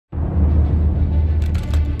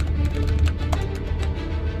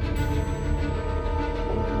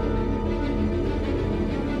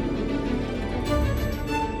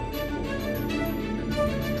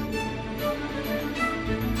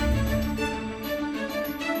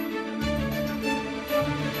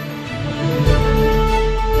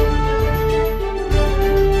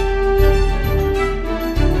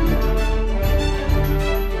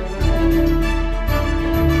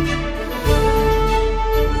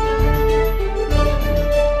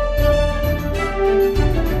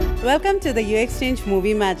Welcome to the UA Exchange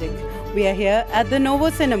Movie Magic. We are here at the Novo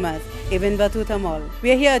Cinemas, Ibn Battuta Mall.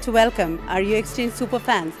 We are here to welcome our UA Exchange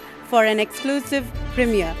Superfans for an exclusive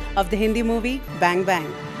premiere of the Hindi movie Bang Bang.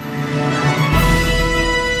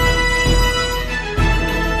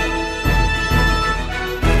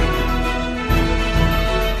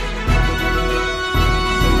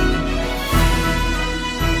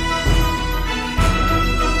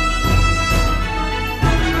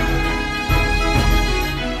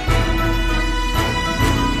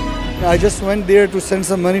 I just went there to send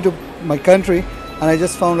some money to my country, and I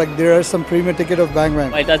just found like there are some premiere ticket of Bang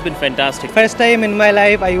Bang. It has been fantastic. First time in my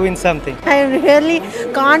life I win something. I really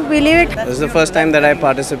can't believe it. This is the first time that I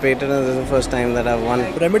participated, and this is the first time that I've won.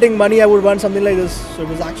 Remitting money, I would want something like this. So it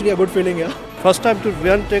was actually a good feeling, yeah. First time to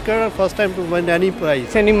win ticket, first time to win any prize.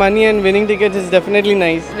 Sending money and winning tickets is definitely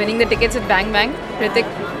nice. Winning the tickets at Bang Bang. Ritik,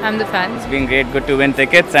 I'm the fan. It's been great, good to win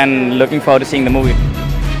tickets and looking forward to seeing the movie.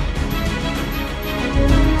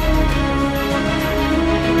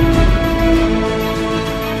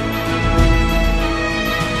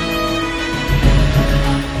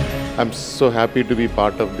 I'm so happy to be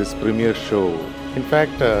part of this premiere show. In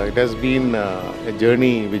fact, it has been a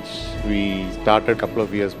journey which we started a couple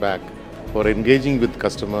of years back for engaging with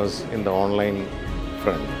customers in the online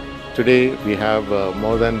front. Today, we have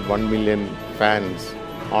more than 1 million fans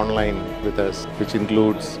online with us, which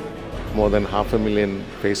includes more than 500,000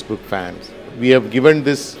 Facebook fans. We have given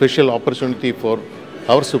this special opportunity for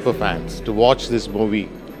our super fans to watch this movie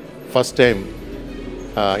first time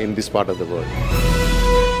in this part of the world.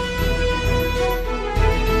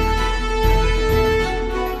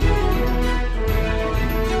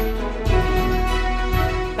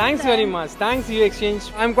 Thanks very much. Thanks UA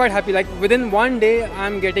Exchange. I'm quite happy. Like within one day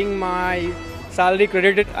I'm getting my salary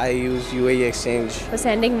credited. I use UAE Exchange For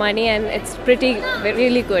sending money, and it's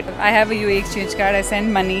really good. I have a UA Exchange card. I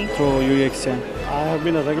send money Through UA Exchange. I have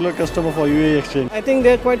been a regular customer for UA Exchange. I think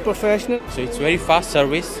they're quite professional. So it's very fast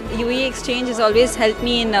service. UA Exchange has always helped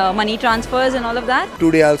me in money transfers and all of that.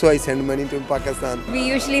 Today also I send money to Pakistan. We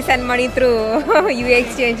usually send money through UA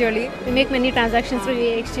Exchange only. We make many transactions through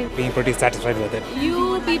UA Exchange. Being pretty satisfied with it.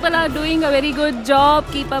 You people are doing a very good job.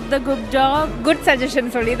 Keep up the good job. Good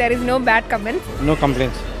suggestions only. There is no bad comments. No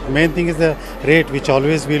complaints. Main thing is the rate, which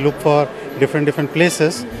always we look for different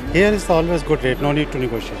places. Here is always good rate. No need to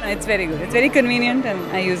negotiate. It's very good. It's very convenient, and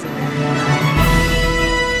I use it.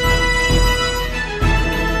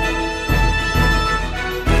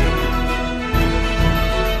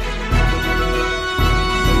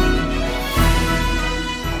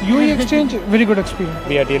 UA Exchange, very good experience.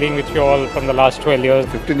 We are dealing with you all from the last 12 years.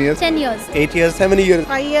 15 years. 10 years. 8 years, 7 years.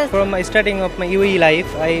 5 years. From my starting of my UAE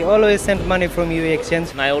life, I always sent money from UA Exchange.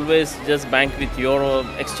 And I always just bank with your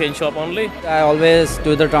exchange shop only. I always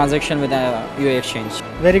do the transaction with UAE Exchange.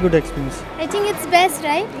 Very good experience. I think it's best,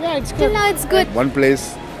 right? Yeah, it's Till now it's good. One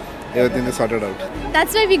place, everything is sorted out.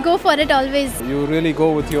 That's why we go for it always. You really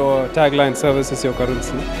go with your tagline, service is your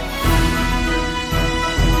currency.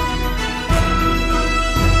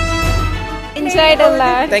 Enjoyed a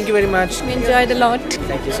lot. Thank you very much. We enjoyed a lot.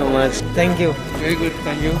 Thank you so much. Thank you. Very good.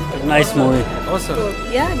 Thank you. Nice movie. Awesome.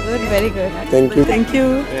 Yeah, good. Very good. Thank you. Thank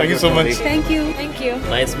you. Thank you so much. Thank you. Thank you.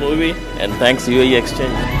 Nice movie and thanks UAE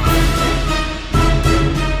Exchange.